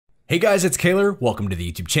Hey guys, it's Kaylor. Welcome to the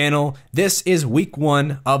YouTube channel. This is week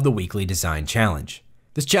 1 of the Weekly Design Challenge.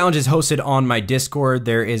 This challenge is hosted on my Discord.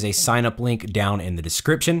 There is a sign up link down in the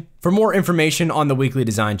description. For more information on the Weekly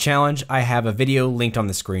Design Challenge, I have a video linked on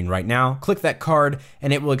the screen right now. Click that card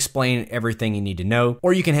and it will explain everything you need to know.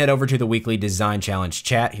 Or you can head over to the Weekly Design Challenge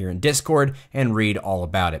chat here in Discord and read all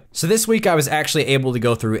about it. So this week I was actually able to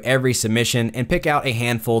go through every submission and pick out a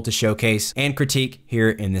handful to showcase and critique here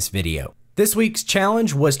in this video. This week's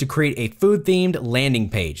challenge was to create a food-themed landing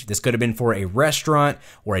page. This could have been for a restaurant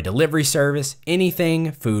or a delivery service,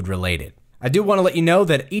 anything food-related. I do want to let you know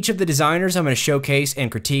that each of the designers I'm going to showcase and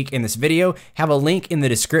critique in this video have a link in the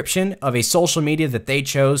description of a social media that they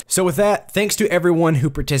chose. So with that, thanks to everyone who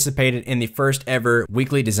participated in the first ever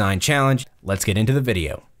Weekly Design Challenge. Let's get into the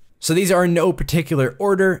video. So these are in no particular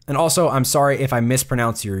order, and also I'm sorry if I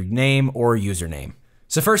mispronounce your name or username.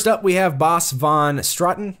 So first up, we have Bas van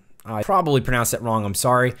Straten. I probably pronounced that wrong, I'm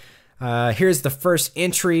sorry. Here's the first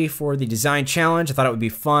entry for the design challenge. I thought it would be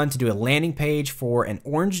fun to do a landing page for an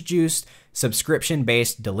orange juice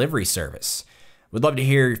subscription-based delivery service. Would love to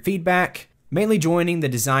hear your feedback, mainly joining the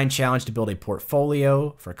design challenge to build a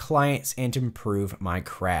portfolio for clients and to improve my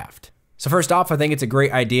craft. So first off, I think it's a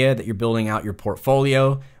great idea that you're building out your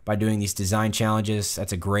portfolio by doing these design challenges.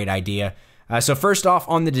 That's a great idea. So first off,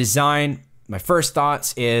 on the design, my first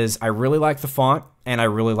thoughts is I really like the font and I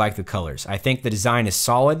really like the colors. I think the design is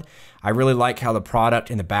solid. I really like how the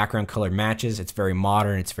product and the background color matches. It's very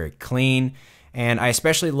modern, it's very clean. And I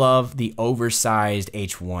especially love the oversized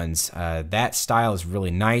H1s. That style is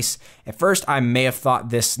really nice. At first, I may have thought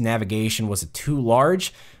this navigation was too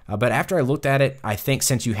large, but after I looked at it, I think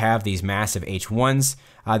since you have these massive H1s,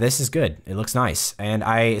 this is good. It looks nice. And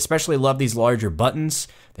I especially love these larger buttons.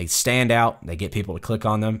 They stand out, they get people to click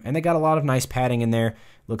on them, and they got a lot of nice padding in there.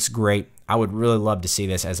 Looks great. I would really love to see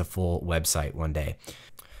this as a full website one day.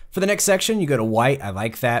 For the next section, you go to white. I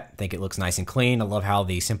like that. I think it looks nice and clean. I love how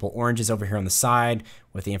the simple orange is over here on the side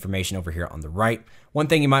with the information over here on the right. One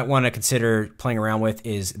thing you might want to consider playing around with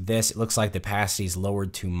is this. It looks like the opacity is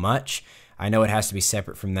lowered too much. I know it has to be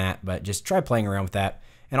separate from that, but just try playing around with that.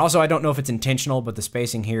 And also, I don't know if it's intentional, but the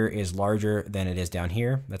spacing here is larger than it is down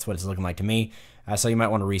here. That's what it's looking like to me. So you might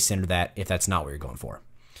want to recenter that if that's not what you're going for.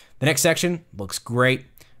 The next section looks great.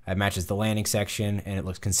 It matches the landing section and it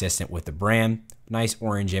looks consistent with the brand. Nice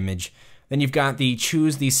orange image. Then you've got the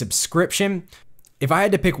choose the subscription. If I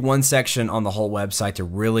had to pick one section on the whole website to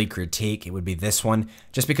really critique, it would be this one,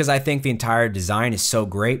 just because I think the entire design is so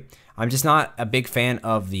great. I'm just not a big fan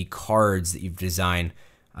of the cards that you've designed.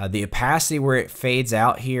 The opacity where it fades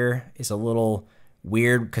out here is a little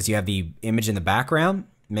weird because you have the image in the background.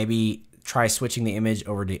 Maybe try switching the image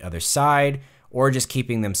over to the other side or just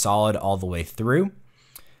keeping them solid all the way through.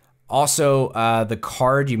 Also, the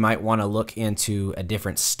card, you might want to look into a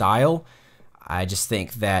different style. I just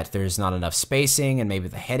think that there's not enough spacing and maybe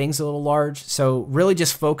the heading's a little large. So really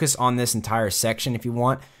just focus on this entire section if you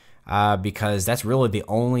want, because that's really the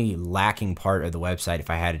only lacking part of the website if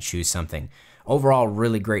I had to choose something. Overall,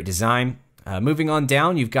 really great design. Moving on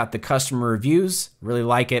down, you've got the customer reviews. Really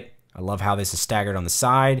like it. I love how this is staggered on the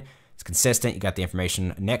side. It's consistent. You got the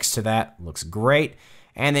information next to that. Looks great.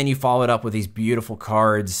 And then you follow it up with these beautiful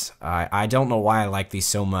cards. I don't know why I like these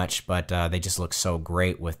so much, but they just look so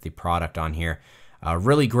great with the product on here.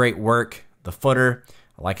 Really great work. The footer,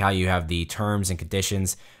 I like how you have the terms and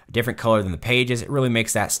conditions, a different color than the pages. It really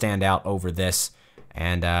makes that stand out over this.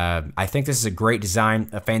 And I think this is a great design,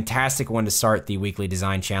 a fantastic one to start the Weekly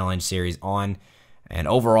Design Challenge series on. And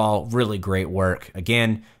overall, really great work.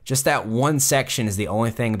 Again, just that one section is the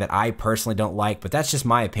only thing that I personally don't like, but that's just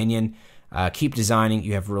my opinion. Keep designing.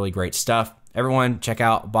 You have really great stuff. Everyone, check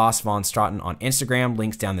out Bas van Straten on Instagram.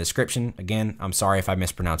 Links down in the description. Again, I'm sorry if I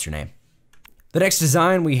mispronounce your name. The next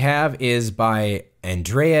design we have is by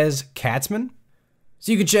Andreas Katzman.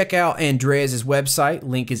 So you can check out Andreas' website.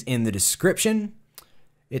 Link is in the description.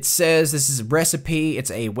 It says this is a recipe.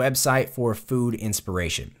 It's a website for food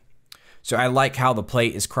inspiration. So I like how the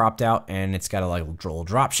plate is cropped out and it's got a little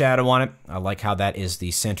drop shadow on it. I like how that is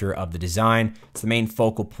the center of the design. It's the main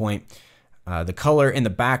focal point. The color in the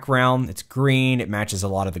background, it's green. It matches a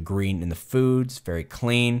lot of the green in the food. It's very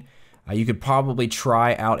clean. You could probably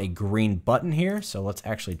try out a green button here. So let's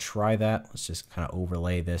actually try that. Let's just kind of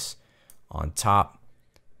overlay this on top.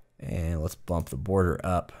 And let's bump the border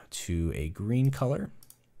up to a green color.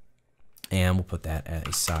 And we'll put that at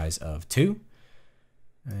a size of 2.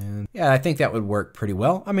 And yeah, I think that would work pretty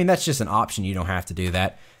well. I mean, that's just an option. You don't have to do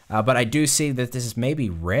that. But I do see that this is maybe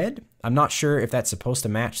red. I'm not sure if that's supposed to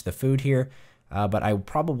match the food here. but I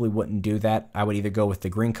probably wouldn't do that. I would either go with the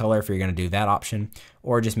green color if you're going to do that option,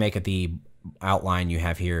 or just make it the outline you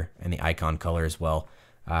have here and the icon color as well.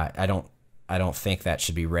 I don't think that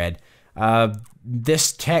should be red.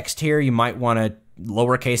 This text here, you might want to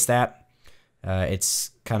lowercase that.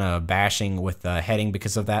 It's kind of bashing with the heading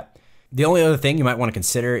because of that. The only other thing you might want to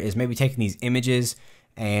consider is maybe taking these images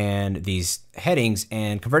and these headings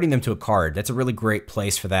and converting them to a card. That's a really great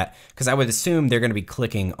place for that, because I would assume they're going to be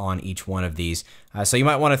clicking on each one of these. So you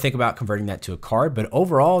might want to think about converting that to a card, but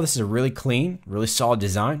overall, this is a really clean, really solid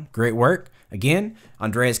design. Great work. Again,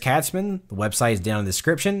 Andreas Katzman, the website is down in the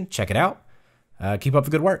description. Check it out. Keep up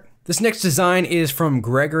the good work. This next design is from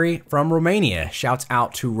Gregory from Romania. Shouts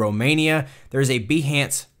out to Romania. There's a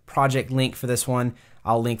Behance project link for this one.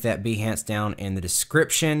 I'll link that Behance down in the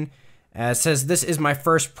description. It says, this is my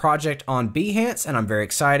first project on Behance, and I'm very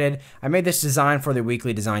excited. I made this design for the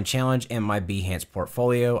weekly design challenge in my Behance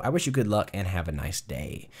portfolio. I wish you good luck and have a nice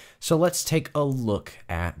day. So let's take a look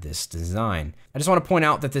at this design. I just want to point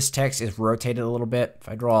out that this text is rotated a little bit. If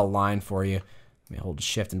I draw a line for you, let me hold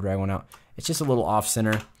shift and drag one out. It's just a little off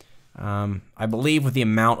center. I believe with the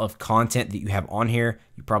amount of content that you have on here,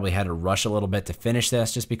 you probably had to rush a little bit to finish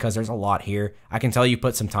this just because there's a lot here. I can tell you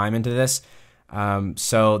put some time into this.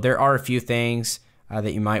 So there are a few things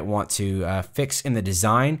that you might want to fix in the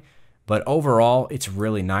design, but overall it's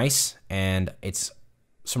really nice and it's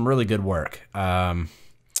some really good work. I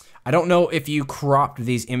don't know if you cropped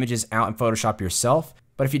these images out in Photoshop yourself,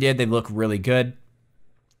 but if you did, they look really good.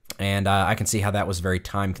 And I can see how that was very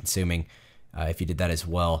time consuming if you did that as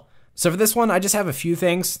well. So for this one, I just have a few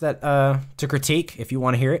things that to critique if you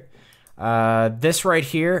want to hear it. This right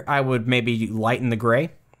here, I would maybe lighten the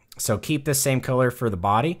gray. So keep the same color for the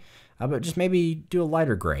body, but just maybe do a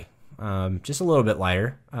lighter gray, just a little bit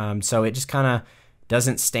lighter. So it just kind of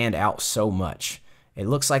doesn't stand out so much. It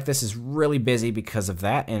looks like this is really busy because of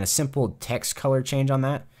that, and a simple text color change on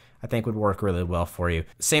that I think would work really well for you.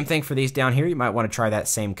 Same thing for these down here. You might want to try that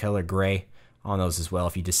same color gray on those as well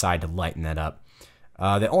if you decide to lighten that up.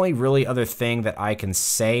 The only really other thing that I can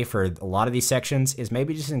say for a lot of these sections is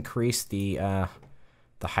maybe just increase the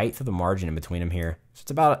height of the margin in between them here. So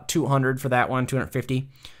it's about 200 for that one, 250.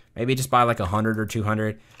 Maybe just buy like 100 or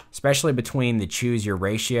 200, especially between the choose your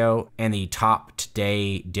ratio and the top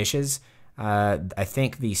today dishes. I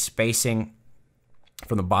think the spacing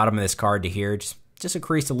from the bottom of this card to here just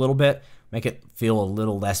increase a little bit, make it feel a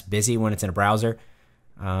little less busy when it's in a browser.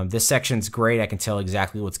 This section's great. I can tell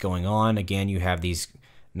exactly what's going on. Again, you have these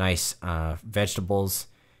nice vegetables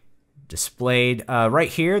displayed. Right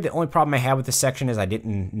here, the only problem I have with this section is I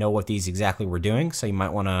didn't know what these exactly were doing, so you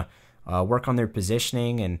might want to work on their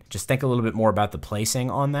positioning and just think a little bit more about the placing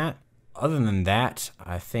on that. Other than that,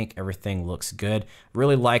 I think everything looks good.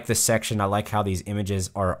 Really like this section. I like how these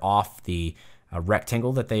images are off the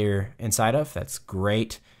rectangle that they are inside of. That's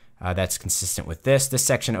great. That's consistent with this. This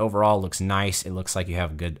section overall looks nice. It looks like you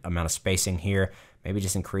have a good amount of spacing here. Maybe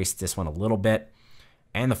just increase this one a little bit.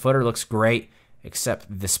 And the footer looks great,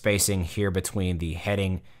 except the spacing here between the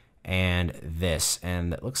heading and this.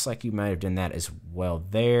 And it looks like you might have done that as well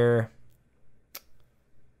there.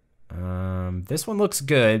 This one looks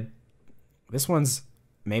good. This one's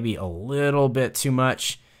maybe a little bit too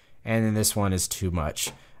much. And then this one is too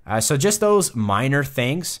much. So just those minor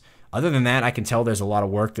things. Other than that, I can tell there's a lot of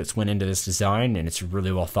work that's went into this design, and it's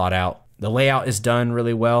really well thought out. The layout is done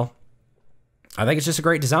really well. I think it's just a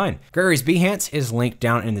great design. Gregory's Behance is linked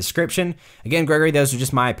down in the description. Again, Gregory, those are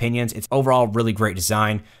just my opinions. It's overall really great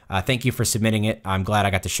design. Thank you for submitting it. I'm glad I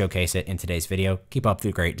got to showcase it in today's video. Keep up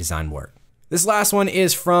the great design work. This last one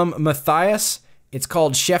is from Matthias. It's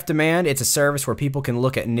called Chef Demand. It's a service where people can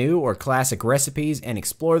look at new or classic recipes and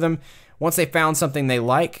explore them. Once they found something they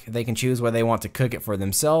like, they can choose whether they want to cook it for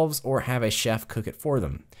themselves or have a chef cook it for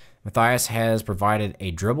them. Matthias has provided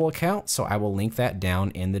a Dribbble account, so I will link that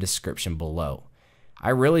down in the description below. I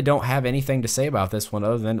really don't have anything to say about this one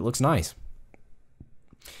other than it looks nice.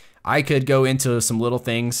 I could go into some little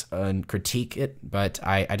things and critique it, but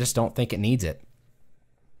I just don't think it needs it.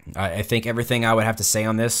 I think everything I would have to say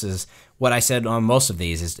on this is what I said on most of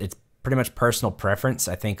these. It's pretty much personal preference.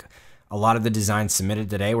 I think a lot of the designs submitted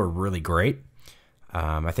today were really great.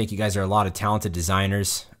 I think you guys are a lot of talented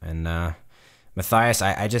designers. And Matthias,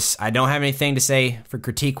 I don't have anything to say for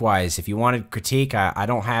critique-wise. If you wanted critique, I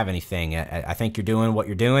don't have anything. I think you're doing what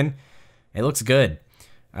you're doing. It looks good.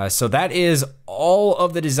 So that is all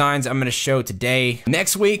of the designs I'm going to show today.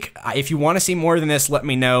 Next week, if you want to see more than this, let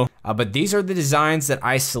me know. But these are the designs that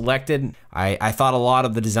I selected. I thought a lot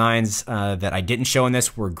of the designs that I didn't show in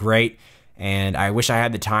this were great, and I wish I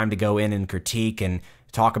had the time to go in and critique and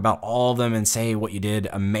talk about all of them and say what you did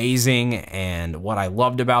amazing and what I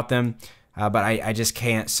loved about them. But I just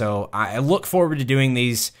can't. So I look forward to doing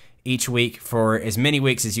these each week for as many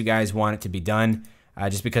weeks as you guys want it to be done.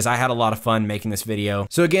 Just because I had a lot of fun making this video.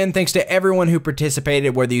 So again, thanks to everyone who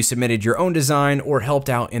participated, whether you submitted your own design or helped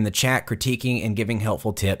out in the chat, critiquing and giving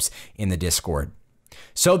helpful tips in the Discord.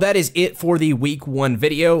 So that is it for the week 1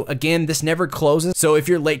 video. Again, this never closes, so if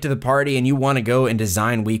you're late to the party and you want to go and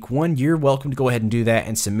design week 1, you're welcome to go ahead and do that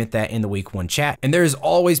and submit that in the week 1 chat. And there's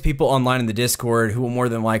always people online in the Discord who will more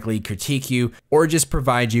than likely critique you or just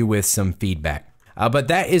provide you with some feedback. But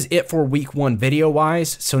that is it for week 1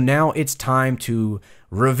 video-wise. So now it's time to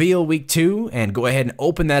reveal week 2 and go ahead and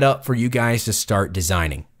open that up for you guys to start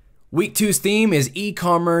designing. Week 2's theme is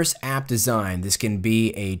e-commerce app design. This can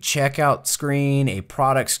be a checkout screen, a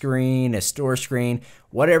product screen, a store screen,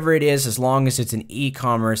 whatever it is, as long as it's an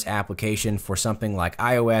e-commerce application for something like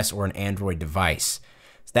iOS or an Android device.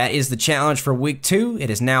 That is the challenge for week 2.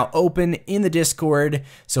 It is now open in the Discord,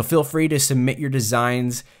 so feel free to submit your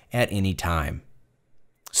designs at any time.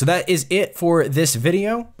 So that is it for this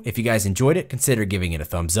video. If you guys enjoyed it, consider giving it a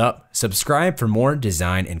thumbs up. Subscribe for more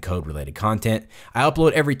design and code related content. I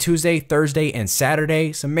upload every Tuesday, Thursday, and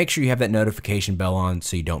Saturday, so make sure you have that notification bell on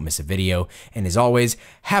so you don't miss a video. And as always,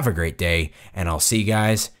 have a great day, and I'll see you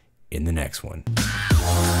guys in the next one.